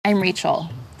I'm Rachel,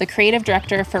 the creative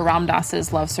director for Ram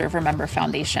Dass's Love Serve Remember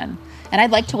Foundation, and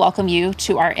I'd like to welcome you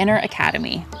to our Inner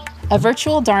Academy, a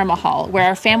virtual Dharma hall where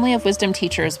our family of wisdom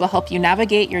teachers will help you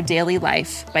navigate your daily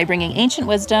life by bringing ancient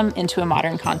wisdom into a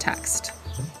modern context.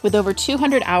 With over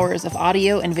 200 hours of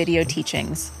audio and video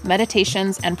teachings,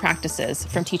 meditations, and practices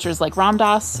from teachers like Ram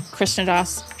Dass, Krishna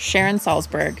Das, Sharon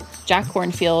Salzberg, Jack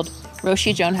Kornfield,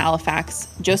 Roshi Joan Halifax,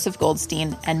 Joseph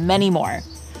Goldstein, and many more,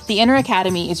 the Inner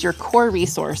Academy is your core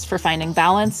resource for finding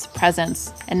balance,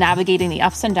 presence, and navigating the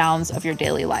ups and downs of your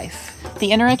daily life.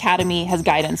 The Inner Academy has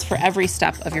guidance for every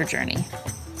step of your journey.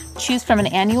 Choose from an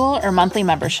annual or monthly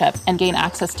membership and gain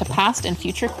access to past and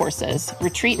future courses,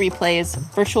 retreat replays,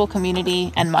 virtual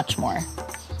community, and much more.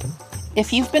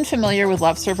 If you've been familiar with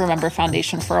Love Serve Remember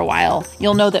Foundation for a while,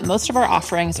 you'll know that most of our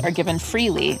offerings are given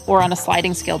freely or on a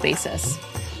sliding scale basis.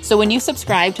 So when you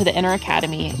subscribe to the Inner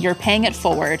Academy, you're paying it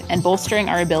forward and bolstering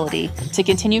our ability to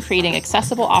continue creating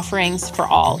accessible offerings for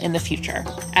all in the future,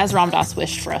 as Ram Dass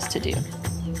wished for us to do.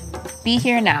 Be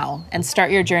here now and start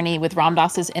your journey with Ram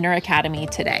Dass's Inner Academy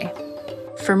today.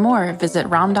 For more, visit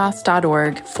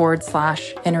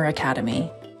ramdass.org/Inner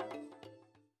Academy.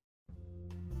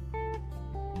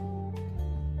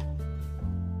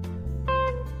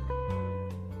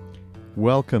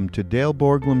 Welcome to Dale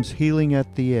Borglum's Healing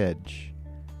at the Edge.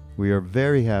 We are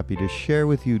very happy to share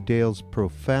with you Dale's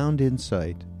profound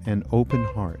insight and open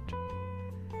heart.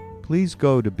 Please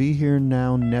go to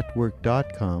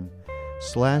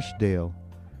BeHereNowNetwork.com/Dale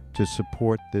to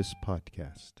support this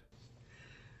podcast.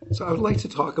 So I would like to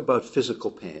talk about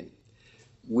physical pain.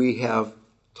 We have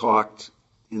talked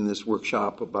in this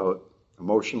workshop about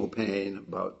emotional pain,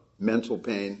 about mental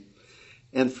pain,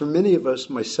 and for many of us,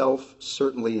 myself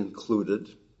certainly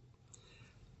included,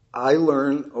 I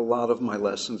learn a lot of my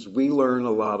lessons. We learn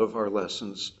a lot of our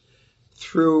lessons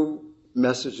through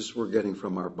messages we're getting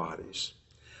from our bodies.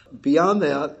 Beyond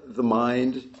that, the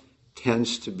mind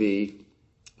tends to be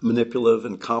manipulative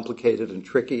and complicated and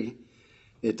tricky.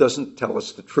 It doesn't tell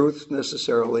us the truth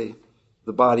necessarily.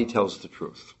 The body tells the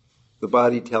truth. The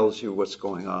body tells you what's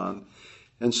going on.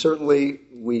 And certainly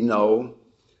we know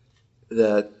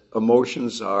that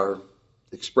emotions are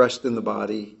expressed in the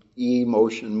body,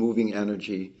 emotion, moving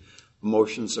energy.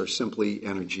 Emotions are simply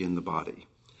energy in the body.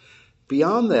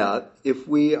 Beyond that, if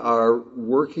we are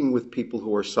working with people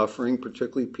who are suffering,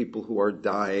 particularly people who are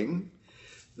dying,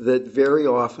 that very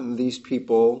often these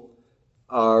people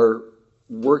are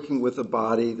working with a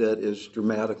body that is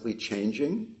dramatically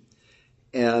changing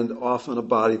and often a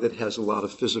body that has a lot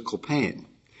of physical pain.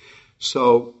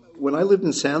 So when I lived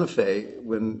in Santa Fe,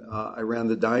 when I ran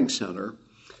the dying center,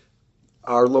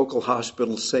 our local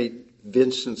hospital, St.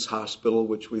 Vincent's Hospital,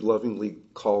 which we lovingly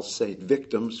call St.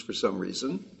 Victims for some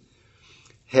reason,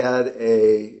 had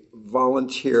a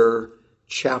volunteer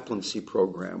chaplaincy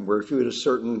program where if you had a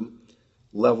certain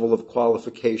level of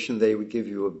qualification, they would give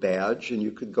you a badge and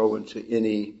you could go into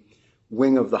any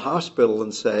wing of the hospital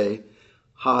and say,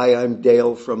 "Hi, I'm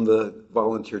Dale from the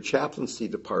volunteer chaplaincy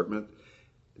department.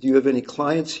 Do you have any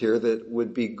clients here that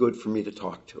would be good for me to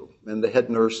talk to?" And the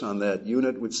head nurse on that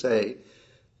unit would say,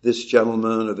 "This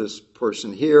gentleman or this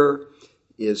person here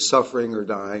is suffering or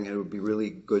dying, and it would be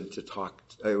really good to talk.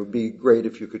 It would be great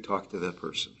if you could talk to that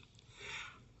person."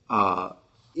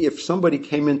 If somebody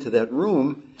came into that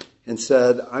room and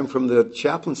said, "I'm from the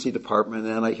chaplaincy department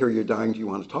and I hear you're dying, do you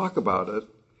want to talk about it?"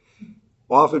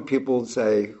 Often people would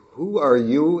say, "Who are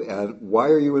you and why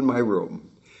are you in my room?"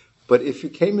 But if you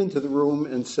came into the room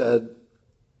and said,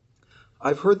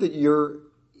 "I've heard that you're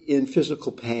in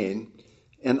physical pain,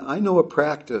 and I know a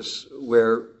practice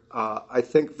where I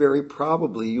think very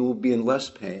probably you will be in less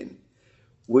pain.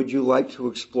 Would you like to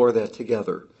explore that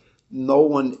together?" No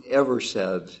one ever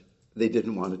said they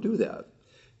didn't want to do that.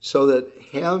 So that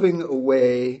having a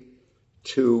way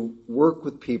to work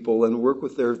with people and work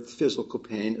with their physical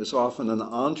pain is often an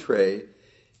entree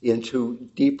into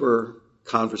deeper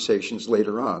conversations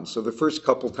later on. So the first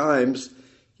couple times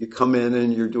you come in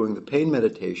and you're doing the pain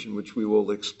meditation, which we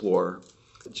will explore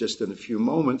just in a few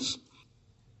moments.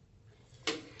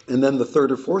 And then the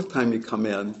third or fourth time you come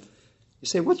in, you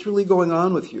say, "What's really going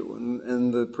on with you?"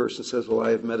 And the person says, "Well, I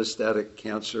have metastatic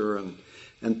cancer,"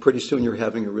 and pretty soon you're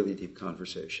having a really deep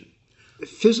conversation.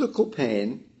 Physical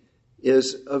pain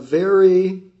is a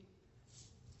very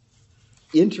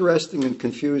interesting and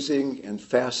confusing and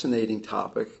fascinating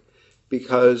topic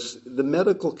because the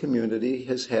medical community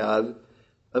has had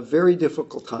a very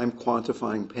difficult time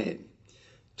quantifying pain.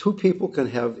 Two people can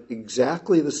have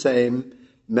exactly the same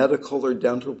medical or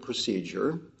dental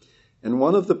procedure, and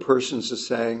one of the persons is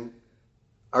saying,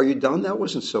 are you done? That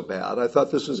wasn't so bad. I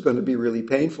thought this was going to be really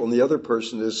painful. And the other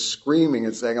person is screaming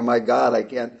and saying, oh my God, I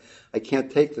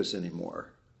can't take this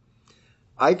anymore.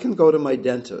 I can go to my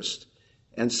dentist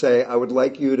and say, I would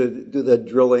like you to do that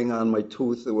drilling on my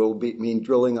tooth. It will mean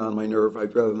drilling on my nerve.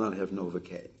 I'd rather not have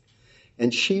Novocaine.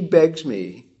 And she begs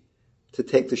me to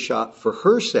take the shot for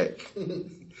her sake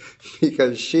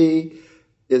because she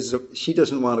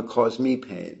doesn't want to cause me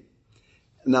pain.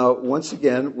 Now, once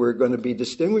again, we're going to be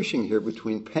distinguishing here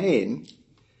between pain,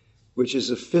 which is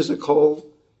a physical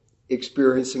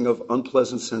experiencing of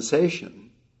unpleasant sensation,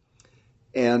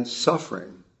 and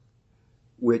suffering,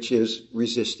 which is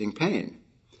resisting pain.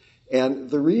 And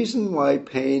the reason why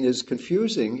pain is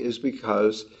confusing is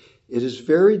because it is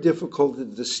very difficult to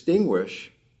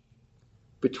distinguish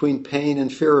between pain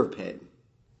and fear of pain.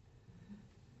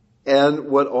 And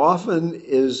what often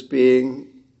is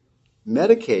being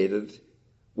medicated,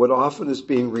 what often is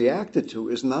being reacted to,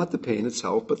 is not the pain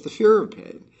itself, but the fear of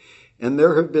pain. And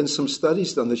there have been some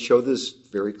studies done that show this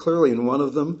very clearly. And one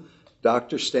of them,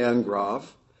 Dr. Stan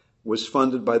Grof, was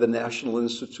funded by the National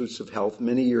Institutes of Health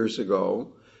many years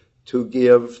ago to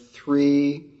give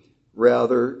 3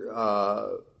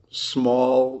 rather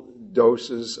small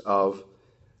doses of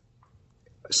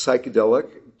psychedelic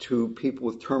to people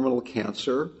with terminal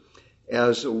cancer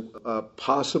as a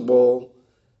possible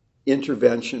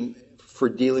intervention for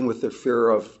dealing with their fear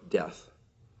of death.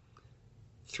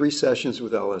 3 sessions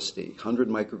with LSD, 100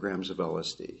 micrograms of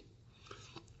LSD.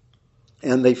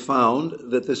 And they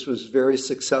found that this was very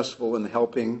successful in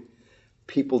helping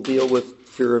people deal with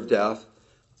fear of death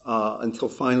until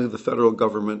finally the federal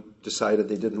government decided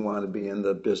they didn't want to be in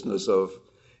the business of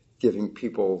giving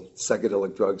people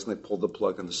psychedelic drugs, and they pulled the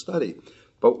plug on the study.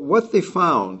 But what they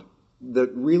found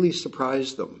that really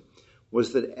surprised them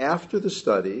was that after the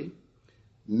study,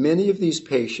 many of these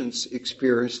patients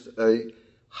experienced a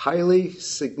highly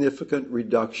significant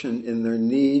reduction in their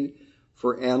need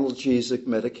for analgesic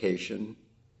medication,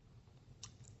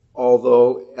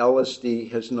 although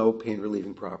LSD has no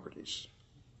pain-relieving properties.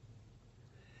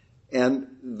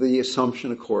 And the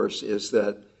assumption, of course, is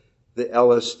that the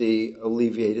LSD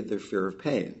alleviated their fear of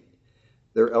pain.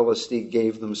 Their LSD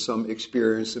gave them some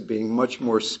experience of being much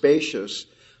more spacious,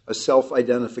 a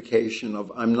self-identification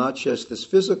of, I'm not just this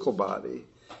physical body,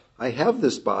 I have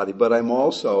this body, but I'm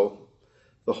also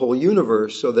the whole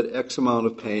universe, so that X amount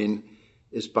of pain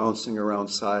is bouncing around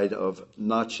side of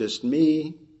not just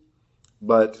me,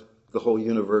 but the whole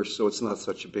universe, so it's not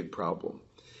such a big problem.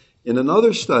 In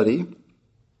another study,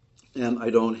 and I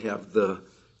don't have the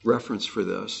reference for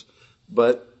this,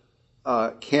 but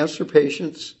cancer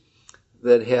patients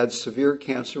that had severe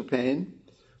cancer pain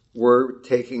were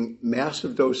taking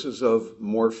massive doses of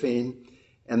morphine,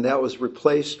 and that was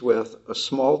replaced with a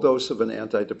small dose of an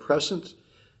antidepressant,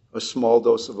 a small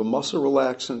dose of a muscle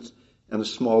relaxant, and a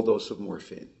small dose of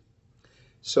morphine.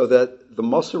 So that the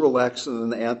muscle relaxant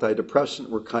and the antidepressant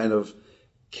were kind of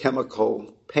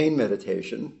chemical pain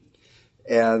meditation,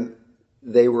 and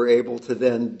they were able to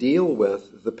then deal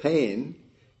with the pain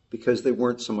because they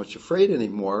weren't so much afraid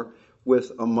anymore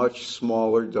with a much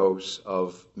smaller dose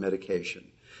of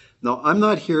medication. Now, I'm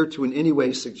not here to in any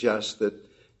way suggest that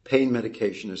pain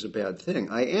medication is a bad thing.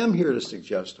 I am here to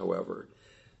suggest, however,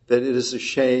 that it is a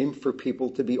shame for people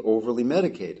to be overly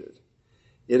medicated.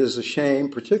 It is a shame,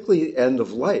 particularly end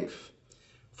of life,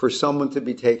 for someone to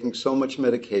be taking so much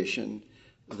medication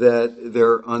that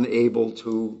they're unable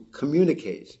to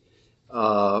communicate.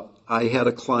 I had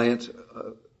a client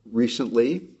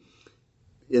recently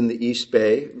in the East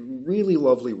Bay, really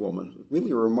lovely woman,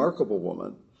 really a remarkable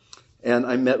woman. And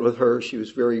I met with her. She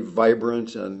was very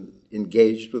vibrant and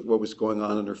engaged with what was going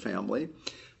on in her family.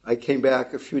 I came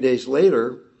back a few days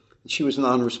later, and she was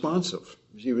non-responsive.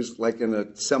 She was like in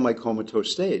a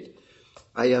semi-comatose state.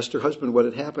 I asked her husband what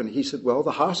had happened. He said, well,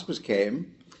 the hospice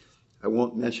came. I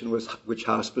won't mention which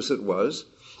hospice it was.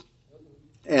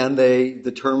 And they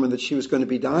determined that she was going to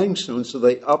be dying soon, so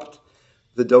they upped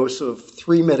the dose of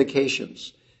 3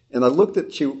 medications. And I looked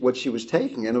at what she was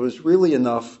taking, and it was really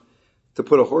enough to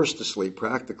put a horse to sleep,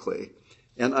 practically.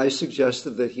 And I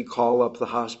suggested that he call up the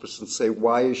hospice and say,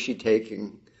 why is she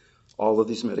taking all of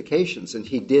these medications? And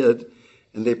he did,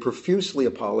 and they profusely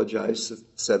apologized,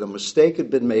 said a mistake had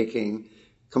been making,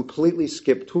 completely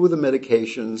skipped 2 of the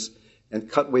medications, and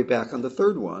cut way back on the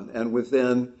 3rd one. And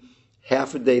within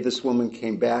half a day, this woman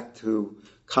came back to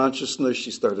consciousness.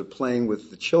 She started playing with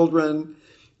the children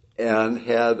and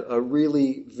had a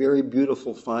really very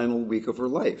beautiful final week of her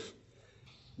life.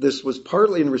 This was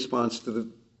partly in response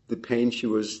to the pain she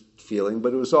was feeling,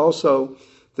 but it was also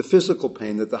the physical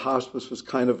pain that the hospice was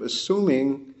kind of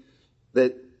assuming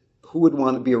that who would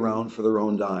want to be around for their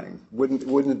own dying? Wouldn't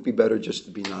it be better just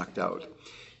to be knocked out?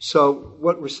 So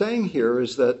what we're saying here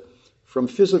is that from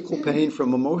physical pain,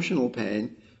 from emotional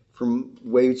pain, from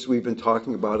ways we've been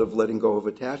talking about of letting go of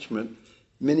attachment,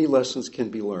 many lessons can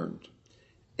be learned.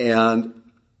 And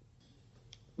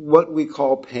what we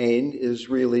call pain is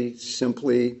really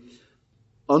simply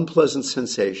unpleasant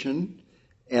sensation.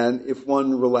 And if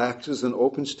one relaxes and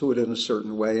opens to it in a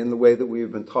certain way, in the way that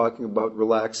we've been talking about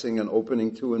relaxing and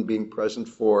opening to and being present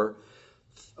for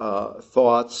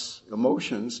thoughts,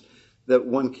 emotions, that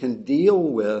one can deal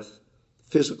with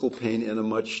physical pain in a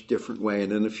much different way.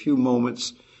 And in a few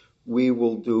moments, we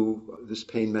will do this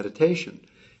pain meditation.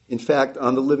 In fact,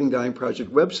 on the Living Dying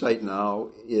Project website now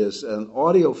is an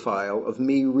audio file of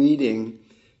me reading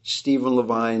Stephen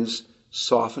Levine's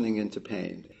Softening into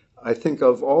Pain. I think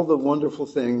of all the wonderful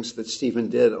things that Stephen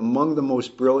did, among the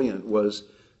most brilliant was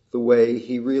the way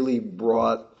he really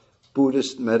brought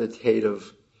Buddhist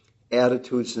meditative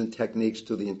attitudes and techniques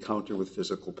to the encounter with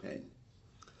physical pain.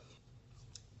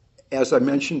 As I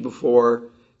mentioned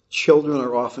before, children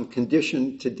are often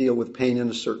conditioned to deal with pain in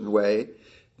a certain way.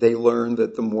 They learn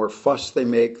that the more fuss they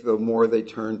make, the more they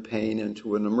turn pain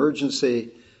into an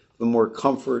emergency, the more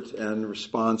comfort and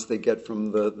response they get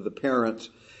from the parent.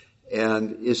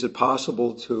 And is it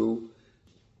possible to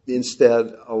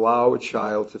instead allow a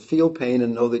child to feel pain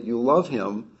and know that you love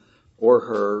him or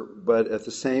her, but at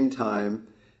the same time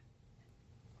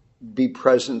be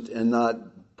present and not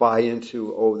buy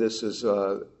into, oh, this is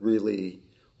a really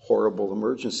horrible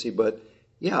emergency, but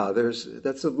yeah,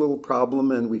 that's a little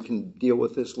problem and we can deal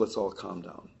with this. Let's all calm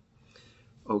down.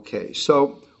 Okay,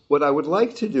 so what I would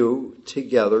like to do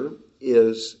together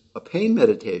is a pain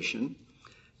meditation.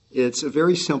 It's a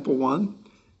very simple one.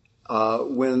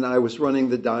 When I was running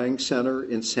the Dying Center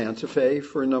in Santa Fe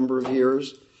for a number of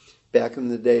years, back in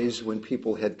the days when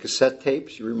people had cassette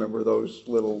tapes, you remember those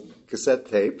little cassette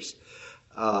tapes,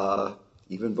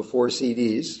 even before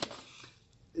CDs,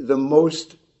 the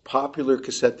most popular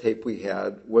cassette tape we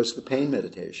had was the pain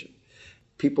meditation.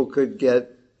 People could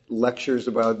get lectures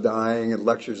about dying and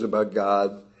lectures about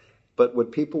God, but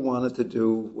what people wanted to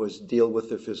do was deal with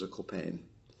their physical pain.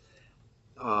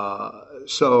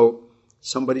 So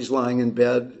somebody's lying in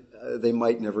bed, they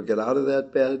might never get out of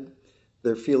that bed,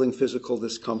 they're feeling physical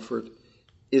discomfort.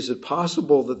 Is it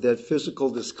possible that that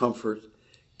physical discomfort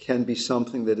can be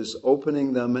something that is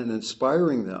opening them and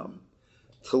inspiring them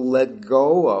to let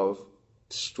go of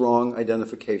strong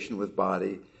identification with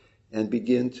body and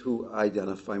begin to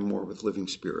identify more with living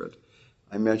spirit?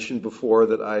 I mentioned before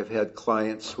that I've had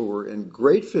clients who were in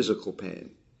great physical pain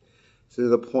to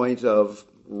the point of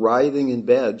writhing in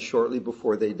bed shortly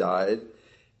before they died,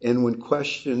 and when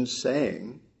questioned,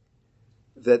 saying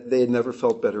that they had never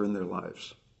felt better in their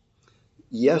lives.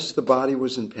 Yes, the body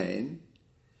was in pain,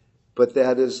 but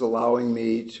that is allowing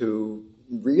me to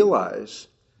realize,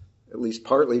 at least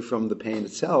partly from the pain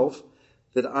itself,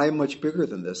 that I'm much bigger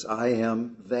than this. I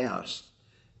am vast.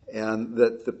 And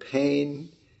that the pain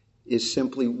is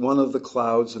simply one of the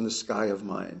clouds in the sky of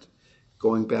mind.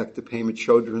 Going back to Pema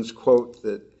Chodron's quote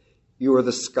that you are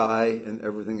the sky and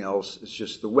everything else is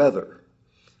just the weather.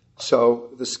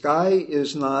 So the sky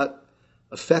is not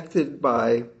affected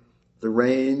by the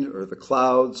rain or the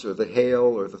clouds or the hail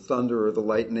or the thunder or the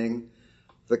lightning.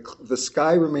 The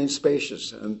sky remains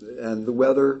spacious and the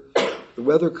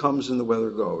weather comes and the weather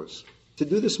goes. To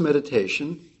do this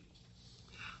meditation,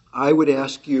 I would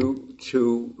ask you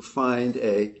to find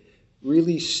a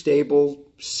really stable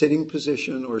sitting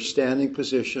position or standing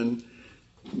position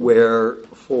where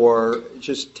for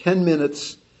just 10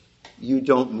 minutes you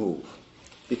don't move,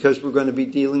 because we're going to be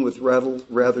dealing with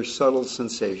rather subtle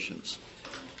sensations.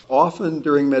 Often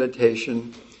during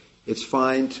meditation, it's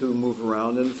fine to move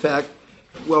around. And in fact,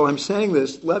 while I'm saying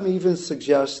this, let me even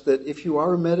suggest that if you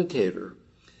are a meditator,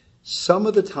 some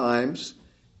of the times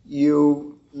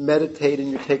you meditate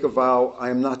and you take a vow, I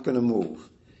am not going to move,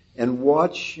 and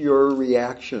watch your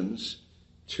reactions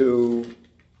to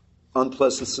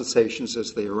unpleasant sensations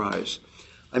as they arise.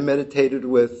 I meditated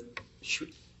with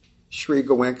Sri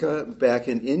Goenka back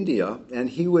in India, and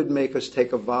he would make us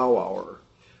take a vow hour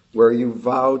where you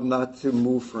vowed not to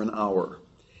move for an hour.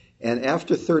 And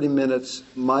after 30 minutes,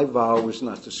 my vow was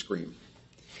not to scream.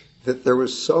 That there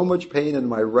was so much pain in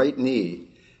my right knee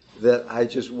that I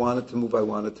just wanted to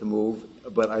move,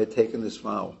 but I had taken this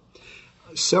vow.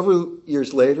 Several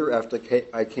years later, after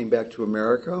I came back to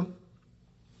America,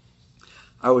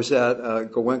 I was at a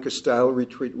Goenka-style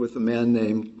retreat with a man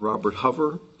named Robert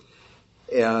Hover,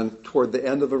 and toward the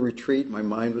end of the retreat, my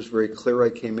mind was very clear.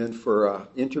 I came in for an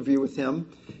interview with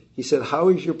him. He said, "How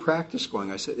is your practice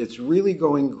going?" I said, "It's really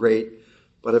going great,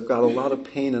 but I've got a lot of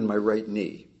pain in my right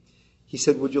knee. He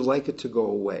said, would you like it to go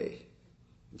away?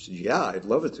 I said, yeah, I'd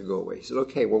love it to go away. He said,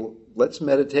 okay, well, let's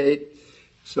meditate.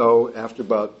 So after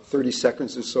about 30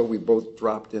 seconds or so, we both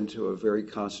dropped into a very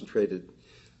concentrated,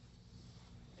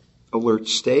 alert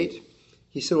state.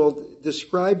 He said, well,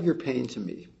 describe your pain to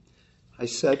me. I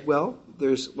said, well,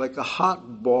 there's like a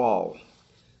hot ball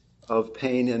of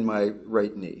pain in my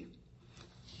right knee.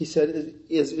 He said,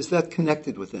 is that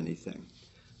connected with anything?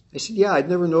 I said, yeah, I'd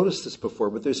never noticed this before,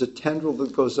 but there's a tendril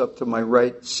that goes up to my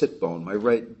right sit bone, my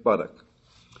right buttock.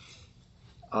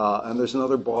 And there's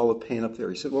another ball of pain up there.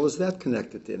 He said, well, is that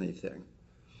connected to anything?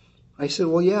 I said,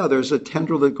 well, yeah, there's a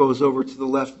tendril that goes over to the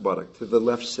left buttock, to the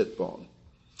left sit bone.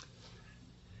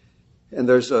 And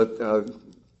there's a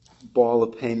ball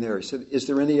of pain there. He said, is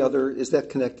that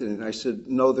connected? And I said,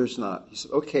 no, there's not. He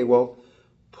said, okay, well,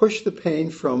 push the pain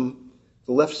from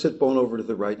the left sit bone over to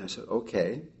the right. And I said,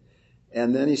 okay.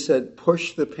 And then he said,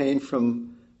 push the pain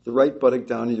from the right buttock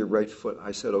down to your right foot.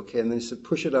 I said, okay. And then he said,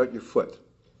 push it out your foot.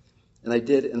 And I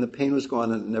did, and the pain was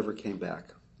gone, and it never came back.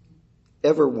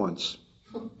 Ever once.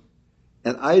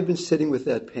 And I had been sitting with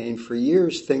that pain for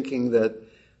years, thinking that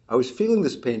I was feeling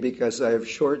this pain because I have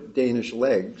short Danish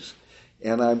legs,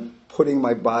 and I'm putting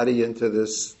my body into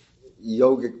this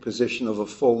yogic position of a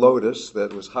full lotus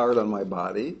that was hard on my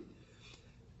body.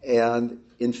 And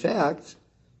in fact,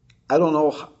 I don't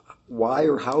know why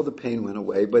or how the pain went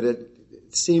away, but it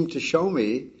seemed to show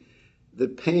me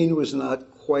that pain was not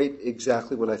quite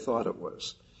exactly what I thought it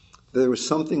was. There was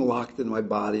something locked in my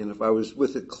body, and if I was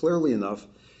with it clearly enough,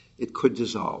 it could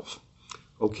dissolve.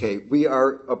 Okay, we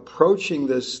are approaching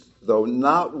this, though,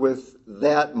 not with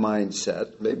that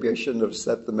mindset. Maybe I shouldn't have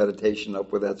set the meditation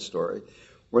up with that story.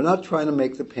 We're not trying to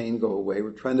make the pain go away.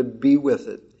 We're trying to be with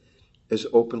it as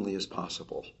openly as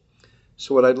possible.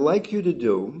 So what I'd like you to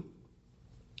do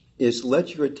is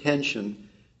let your attention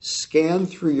scan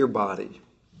through your body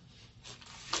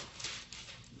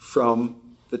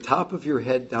from the top of your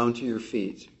head down to your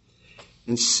feet,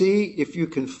 and see if you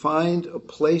can find a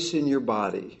place in your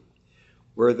body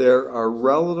where there are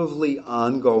relatively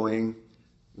ongoing,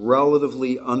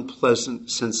 relatively unpleasant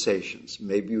sensations.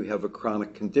 Maybe you have a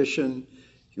chronic condition,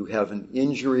 you have an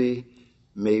injury,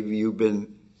 maybe you've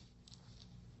been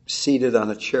seated on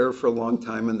a chair for a long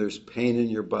time and there's pain in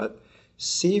your butt.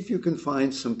 See if you can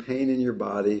find some pain in your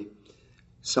body,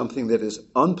 something that is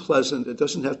unpleasant. It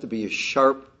doesn't have to be a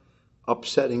sharp,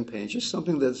 upsetting pain, just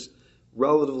something that's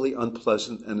relatively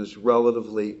unpleasant and is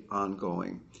relatively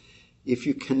ongoing. If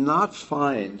you cannot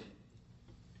find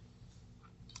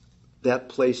that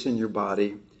place in your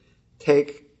body,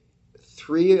 take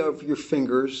 3 of your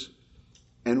fingers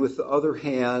and with the other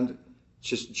hand,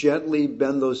 just gently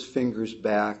bend those fingers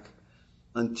back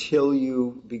until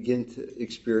you begin to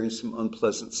experience some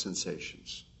unpleasant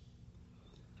sensations.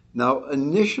 Now,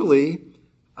 initially,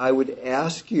 I would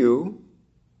ask you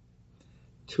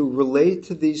to relate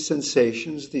to these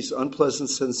sensations, these unpleasant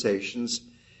sensations,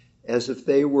 as if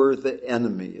they were the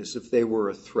enemy, as if they were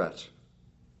a threat.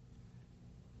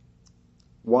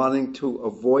 Wanting to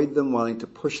avoid them, wanting to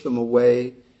push them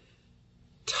away,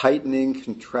 tightening,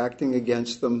 contracting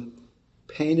against them.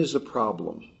 Pain is a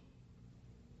problem.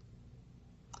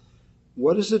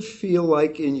 What does it feel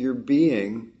like in your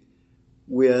being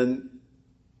when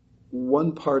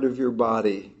one part of your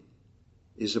body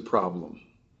is a problem?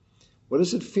 What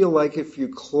does it feel like if you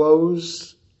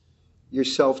close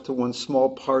yourself to one small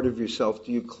part of yourself?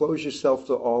 Do you close yourself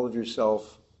to all of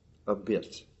yourself a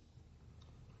bit?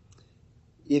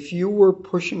 If you were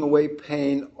pushing away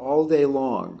pain all day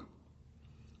long,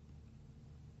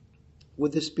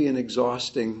 would this be an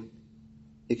exhausting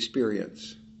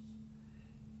experience?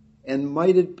 And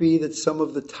might it be that some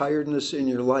of the tiredness in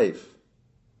your life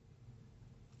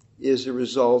is a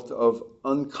result of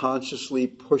unconsciously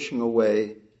pushing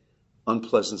away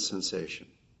unpleasant sensation?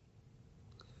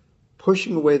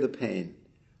 Pushing away the pain,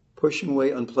 pushing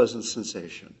away unpleasant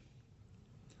sensation.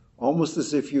 Almost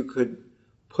as if you could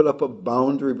put up a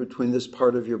boundary between this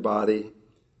part of your body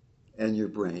and your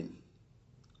brain.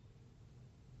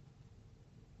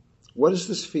 What does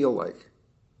this feel like?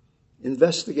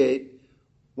 Investigate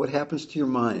what happens to your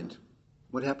mind,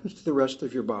 what happens to the rest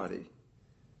of your body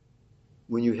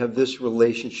when you have this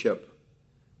relationship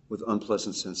with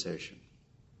unpleasant sensation.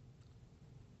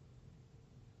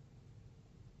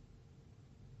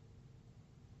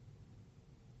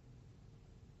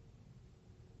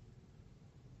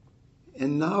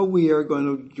 And now we are going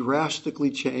to drastically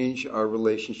change our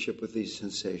relationship with these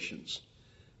sensations.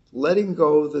 Letting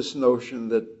go of this notion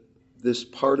that this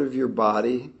part of your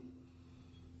body,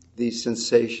 these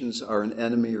sensations are an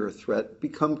enemy or a threat.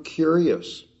 Become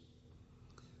curious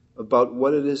about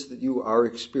what it is that you are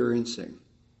experiencing.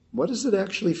 What does it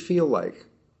actually feel like?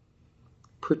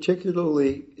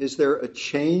 Particularly, is there a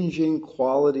changing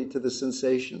quality to the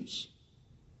sensations?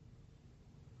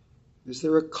 Is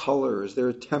there a color? Is there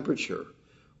a temperature?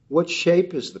 What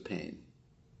shape is the pain?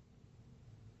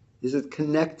 Is it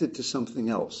connected to something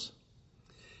else?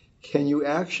 Can you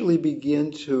actually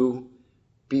begin to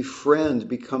befriend,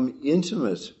 become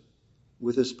intimate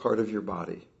with this part of your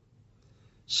body?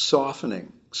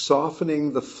 Softening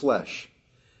the flesh,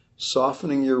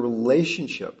 softening your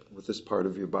relationship with this part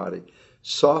of your body,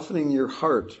 softening your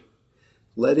heart,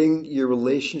 letting your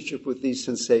relationship with these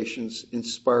sensations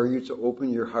inspire you to open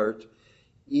your heart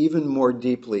even more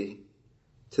deeply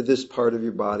to this part of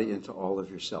your body and to all of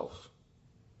yourself.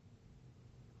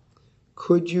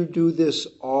 Could you do this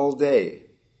all day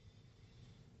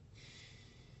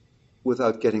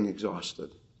without getting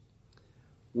exhausted?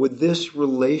 Would this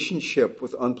relationship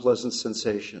with unpleasant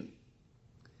sensation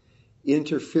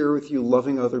interfere with you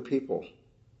loving other people,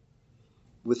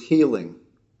 with healing,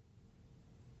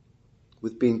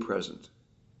 with being present?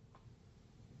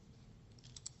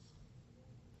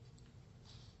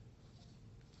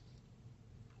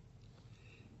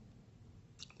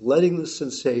 Letting the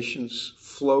sensations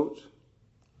float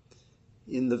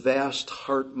in the vast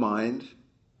heart-mind,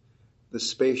 the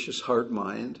spacious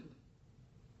heart-mind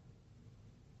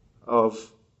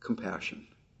of compassion.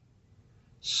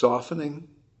 Softening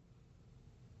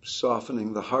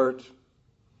the heart,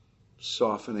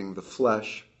 softening the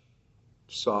flesh,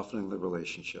 softening the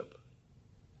relationship.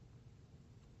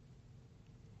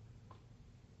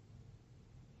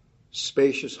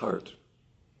 Spacious heart,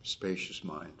 spacious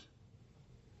mind.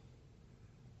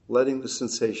 Letting the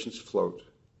sensations float.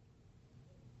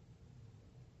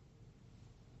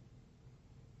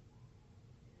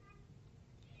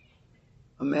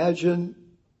 Imagine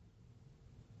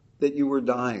that you were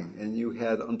dying and you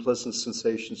had unpleasant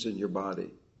sensations in your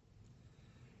body.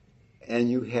 And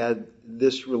you had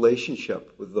this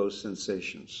relationship with those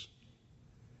sensations.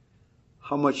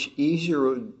 How much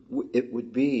easier it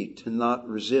would be to not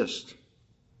resist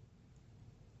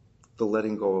the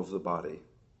letting go of the body,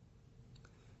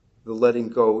 the letting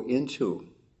go into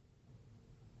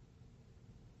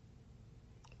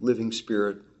living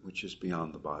spirit, which is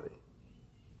beyond the body.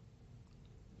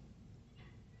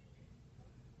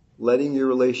 Letting your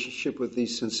relationship with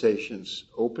these sensations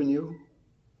open you,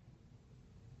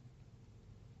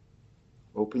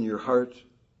 open your heart,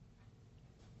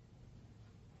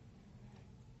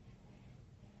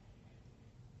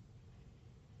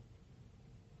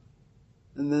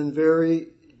 and then very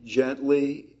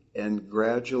gently and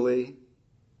gradually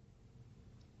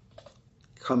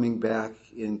coming back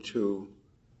into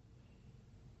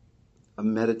a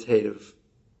meditative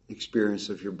experience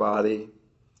of your body,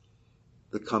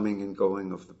 the coming and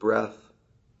going of the breath,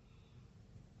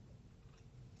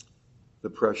 the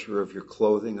pressure of your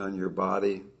clothing on your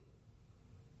body,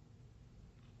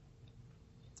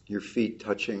 your feet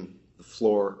touching the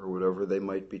floor or whatever they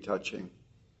might be touching.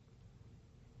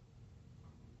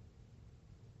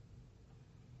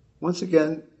 Once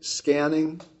again,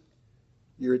 scanning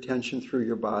your attention through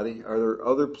your body. Are there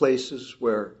other places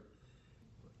where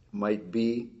might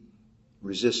be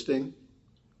resisting?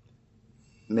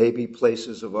 Maybe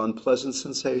places of unpleasant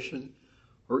sensation,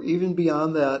 or even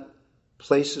beyond that,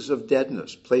 places of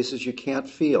deadness, places you can't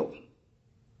feel.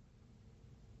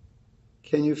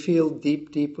 Can you feel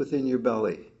deep, deep within your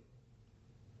belly?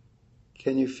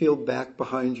 Can you feel back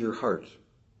behind your heart?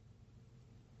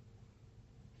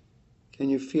 Can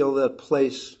you feel that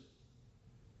place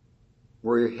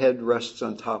where your head rests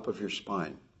on top of your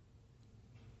spine?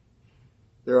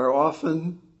 There are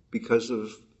often, because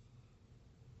of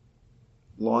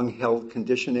long-held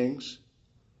conditionings,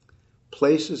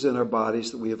 places in our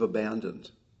bodies that we have abandoned.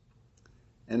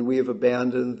 And we have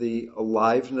abandoned the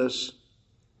aliveness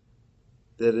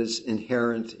that is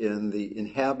inherent in the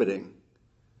inhabiting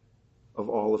of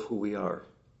all of who we are.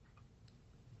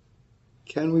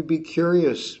 Can we be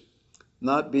curious,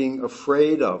 not being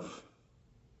afraid of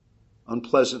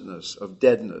unpleasantness, of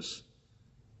deadness,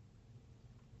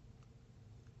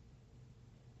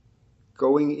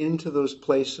 going into those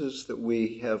places that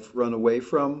we have run away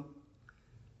from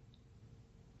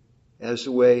as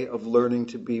a way of learning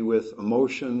to be with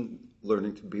emotion,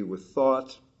 learning to be with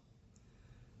thought,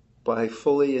 by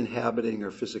fully inhabiting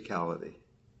our physicality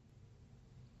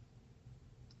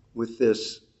with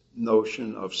this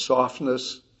notion of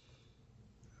softness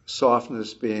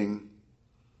being,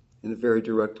 in a very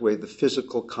direct way, the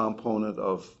physical component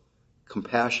of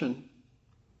compassion,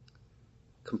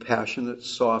 compassionate,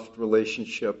 soft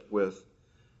relationship with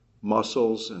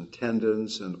muscles and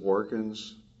tendons and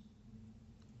organs,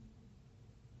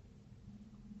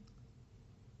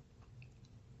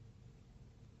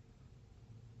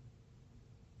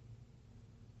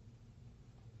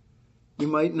 You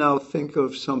might now think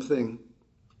of something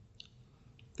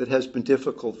that has been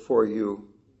difficult for you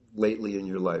lately in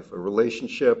your life, a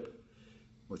relationship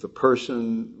with a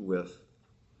person, with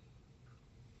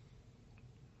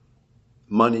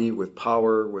money, with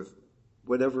power, with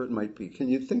whatever it might be. Can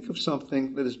you think of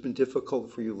something that has been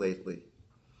difficult for you lately?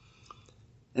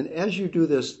 And as you do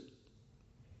this,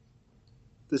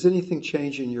 does anything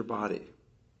change in your body?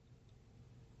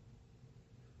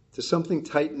 Does something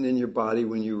tighten in your body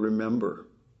when you remember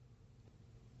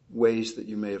ways that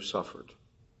you may have suffered?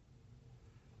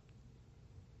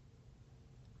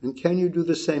 And can you do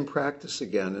the same practice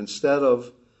again instead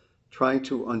of trying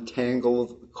to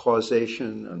untangle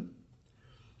causation and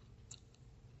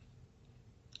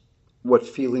what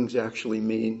feelings actually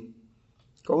mean?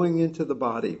 Going into the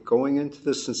body, going into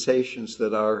the sensations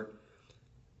that are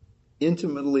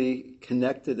intimately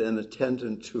connected and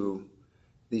attendant to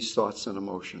these thoughts and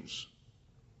emotions.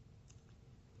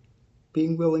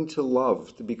 Being willing to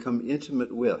love, to become intimate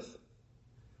with,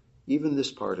 even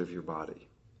this part of your body.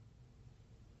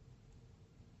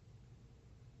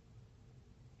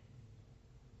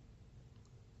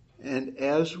 And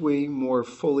as we more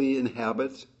fully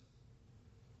inhabit,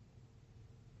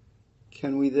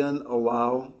 can we then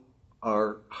allow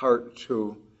our heart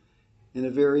to, in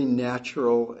a very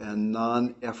natural and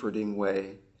non-efforting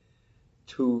way,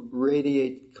 to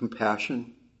radiate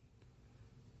compassion,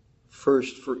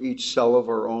 first for each cell of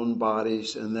our own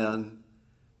bodies and then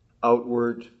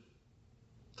outward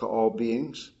to all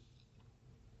beings?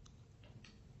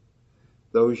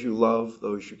 Those you love,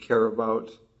 those you care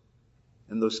about,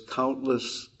 and those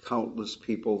countless, countless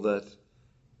people that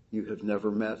you have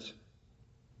never met.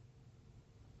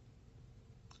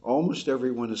 Almost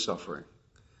everyone is suffering.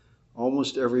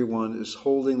 Almost everyone is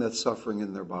holding that suffering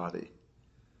in their body.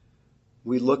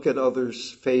 We look at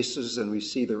others' faces and we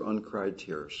see their uncried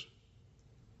tears.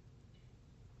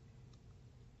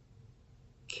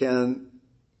 Can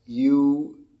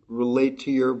you relate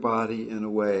to your body in a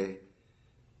way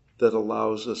that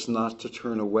allows us not to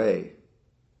turn away,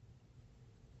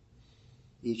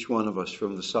 each one of us,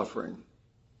 from the suffering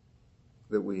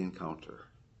that we encounter?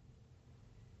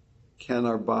 Can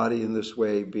our body in this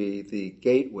way be the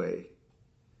gateway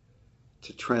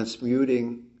to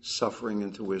transmuting suffering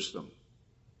into wisdom,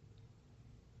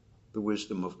 the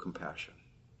wisdom of compassion?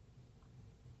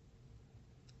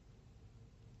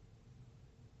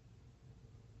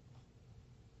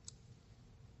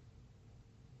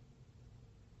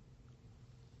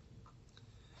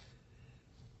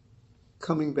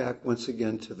 Coming back once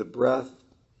again to the breath,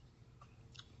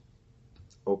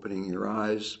 opening your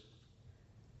eyes.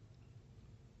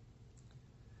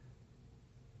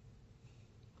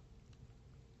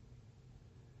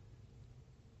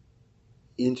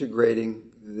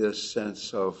 Integrating this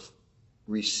sense of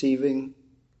receiving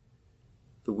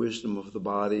the wisdom of the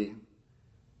body,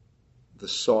 the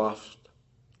soft,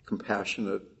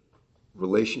 compassionate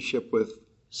relationship with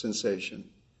sensation,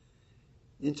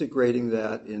 integrating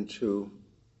that into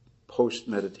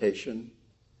post-meditation.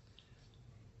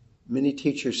 Many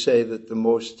teachers say that the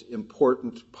most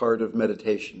important part of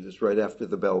meditation is right after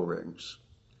the bell rings,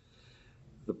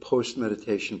 the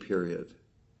post-meditation period.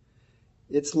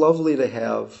 It's lovely to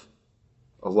have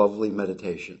a lovely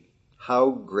meditation. How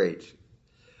great.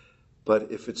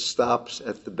 But if it stops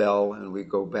at the bell and we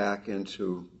go back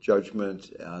into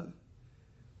judgment and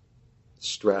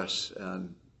stress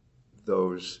and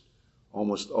those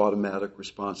almost automatic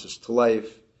responses to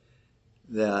life,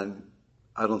 then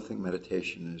I don't think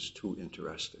meditation is too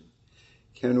interesting.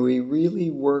 Can we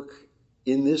really work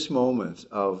in this moment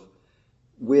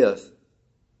with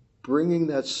bringing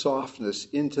that softness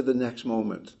into the next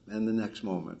moment and the next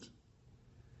moment?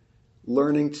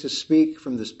 Learning to speak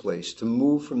from this place, to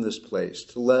move from this place,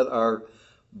 to let our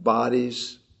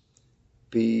bodies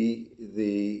be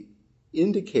the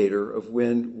indicator of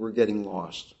when we're getting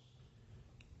lost.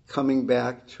 Coming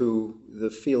back to the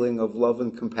feeling of love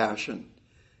and compassion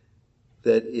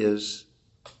that is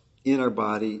in our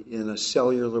body in a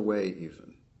cellular way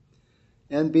even.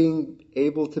 And being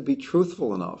able to be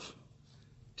truthful enough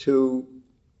to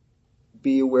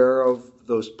be aware of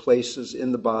those places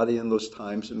in the body and those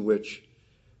times in which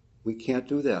we can't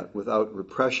do that without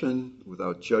repression,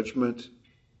 without judgment.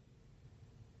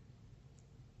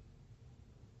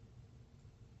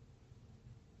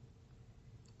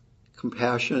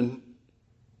 Compassion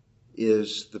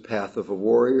is the path of a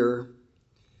warrior.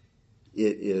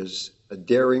 It is a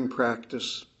daring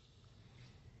practice.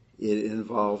 It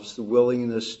involves the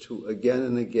willingness to again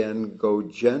and again go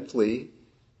gently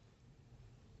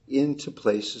into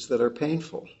places that are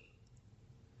painful.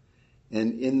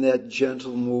 And in that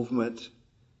gentle movement,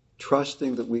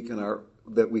 trusting that we can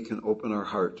that we can open our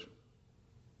heart.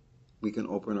 We can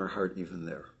open our heart even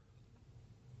there.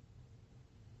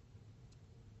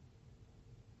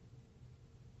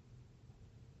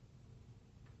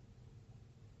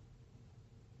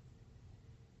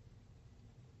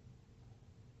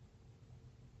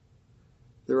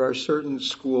 There are certain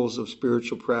schools of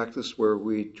spiritual practice where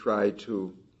we try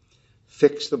to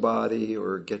fix the body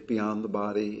or get beyond the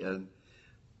body, and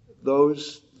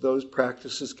those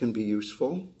practices can be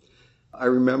useful. I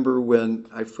remember when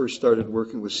I first started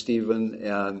working with Stephen,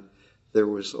 and there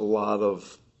was a lot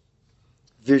of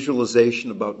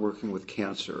visualization about working with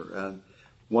cancer, and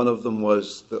one of them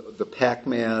was the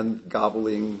Pac-Man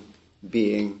gobbling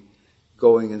being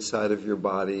going inside of your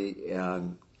body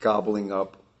and gobbling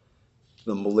up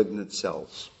the malignant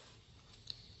cells.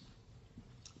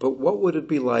 But what would it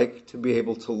be like to be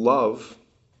able to love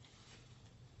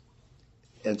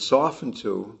and soften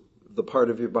to the part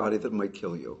of your body that might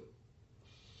kill you?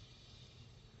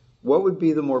 What would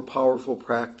be the more powerful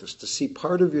practice? To see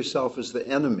part of yourself as the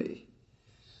enemy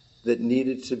that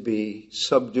needed to be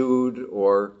subdued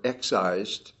or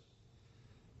excised,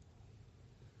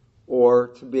 or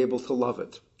to be able to love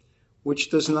it,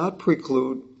 which does not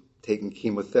preclude taking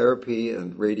chemotherapy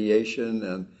and radiation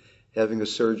and having a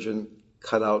surgeon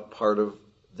cut out part of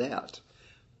that.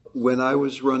 When I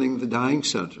was running the dying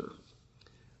center,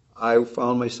 I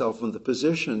found myself in the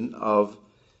position of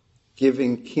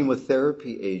giving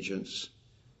chemotherapy agents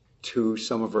to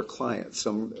some of our clients,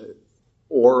 some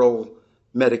oral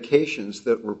medications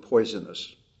that were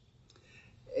poisonous.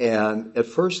 And at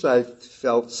first I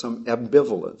felt some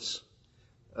ambivalence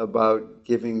about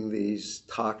giving these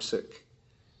toxic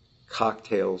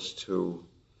cocktails to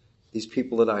these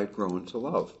people that I had grown to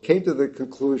love. Came to the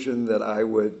conclusion that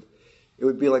it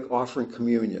would be like offering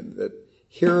communion, that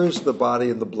here is the body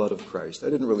and the blood of Christ. I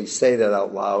didn't really say that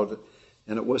out loud,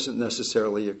 and it wasn't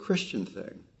necessarily a Christian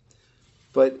thing.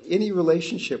 But any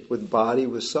relationship with body,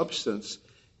 with substance,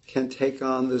 can take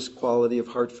on this quality of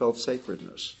heartfelt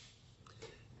sacredness.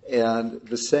 And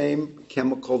the same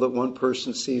chemical that one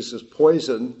person sees as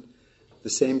poison, the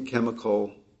same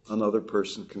chemical another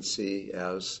person can see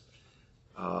as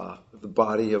the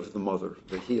body of the mother,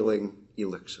 the healing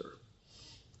elixir.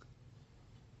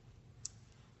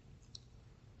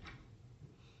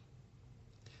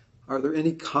 Are there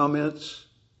any comments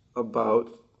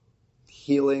about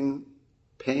healing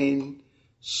pain,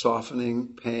 softening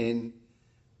pain,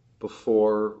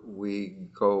 before we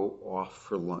go off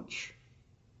for lunch?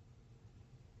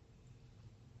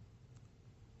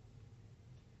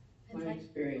 My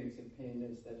experience of pain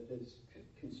is that it is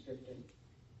constricting.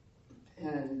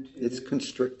 And it's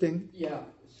constricting? Yeah,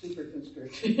 super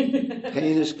constricting.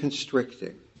 Pain is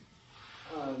constricting.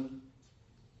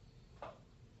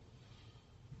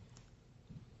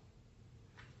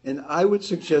 And I would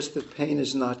suggest that pain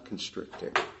is not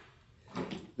constricting.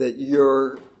 That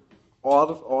your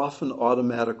often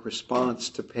automatic response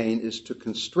to pain is to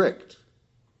constrict.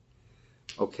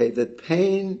 Okay, that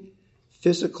pain,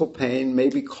 physical pain,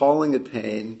 maybe calling it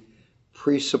pain,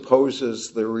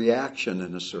 presupposes the reaction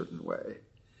in a certain way.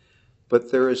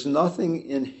 But there is nothing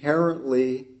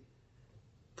inherently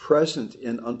present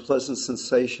in unpleasant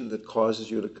sensation that causes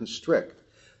you to constrict.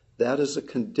 That is a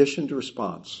conditioned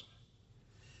response.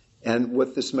 And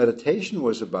what this meditation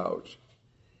was about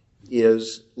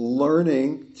is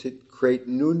learning to create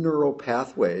new neural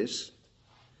pathways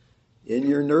in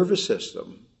your nervous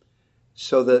system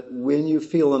so that when you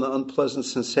feel an unpleasant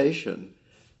sensation,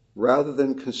 rather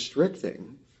than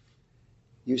constricting,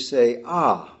 you say,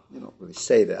 you don't really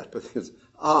say that, but it's,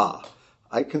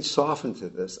 I can soften to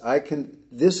this.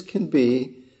 This can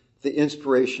be the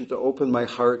inspiration to open my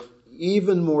heart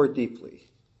even more deeply.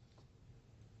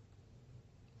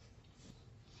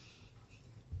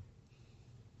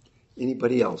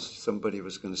 Anybody else? Somebody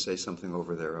was going to say something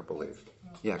over there, I believe.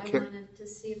 Yeah, I wanted to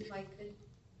see if I could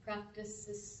practice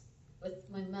this with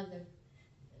my mother,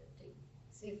 to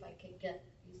see if I could get,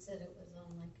 you said it was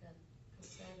on like a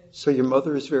cassette or something. So your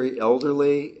mother is very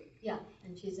elderly? Yeah,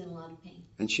 and she's in a lot of pain.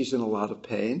 And she's in a lot of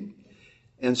pain?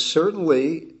 And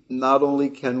certainly, not only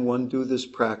can one do this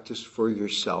practice for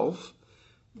yourself,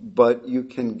 but you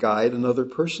can guide another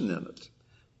person in it.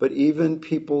 But even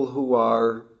people who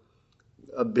are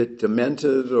a bit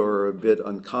demented or a bit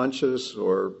unconscious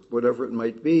or whatever it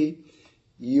might be,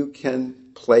 you can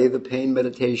play the pain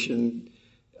meditation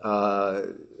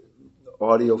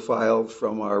audio file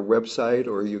from our website,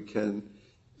 or you can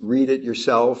read it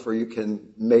yourself, or you can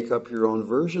make up your own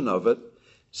version of it.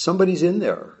 Somebody's in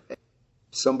there.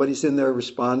 Somebody's in there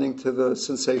responding to the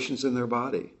sensations in their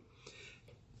body.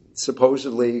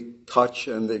 Supposedly, touch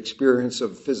and the experience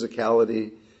of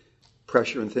physicality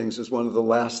pressure and things is one of the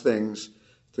last things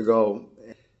to go.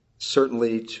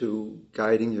 Certainly to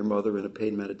guiding your mother in a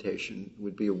pain meditation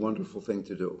would be a wonderful thing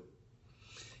to do.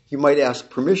 You might ask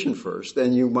permission first,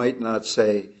 and you might not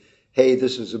say, hey,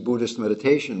 this is a Buddhist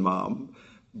meditation, Mom,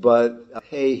 but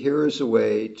hey, here is a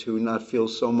way to not feel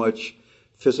so much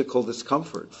physical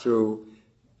discomfort, to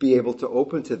be able to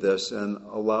open to this and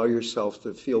allow yourself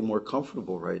to feel more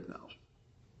comfortable right now.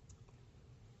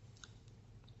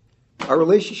 Our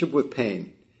relationship with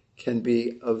pain can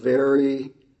be a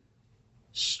very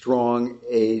strong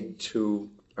aid to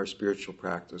our spiritual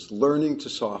practice. Learning to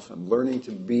soften, learning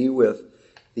to be with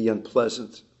the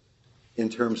unpleasant in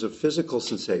terms of physical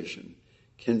sensation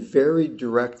can very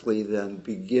directly then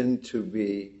begin to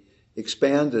be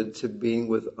expanded to being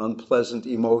with unpleasant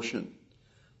emotion,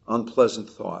 unpleasant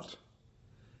thought.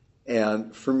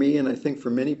 And for me, and I think for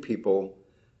many people,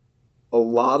 a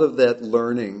lot of that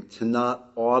learning to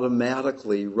not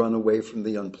automatically run away from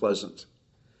the unpleasant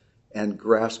and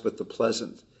grasp at the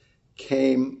pleasant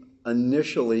came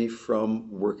initially from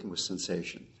working with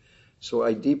sensation. So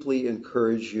I deeply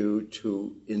encourage you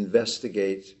to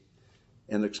investigate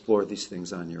and explore these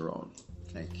things on your own.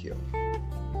 Thank you.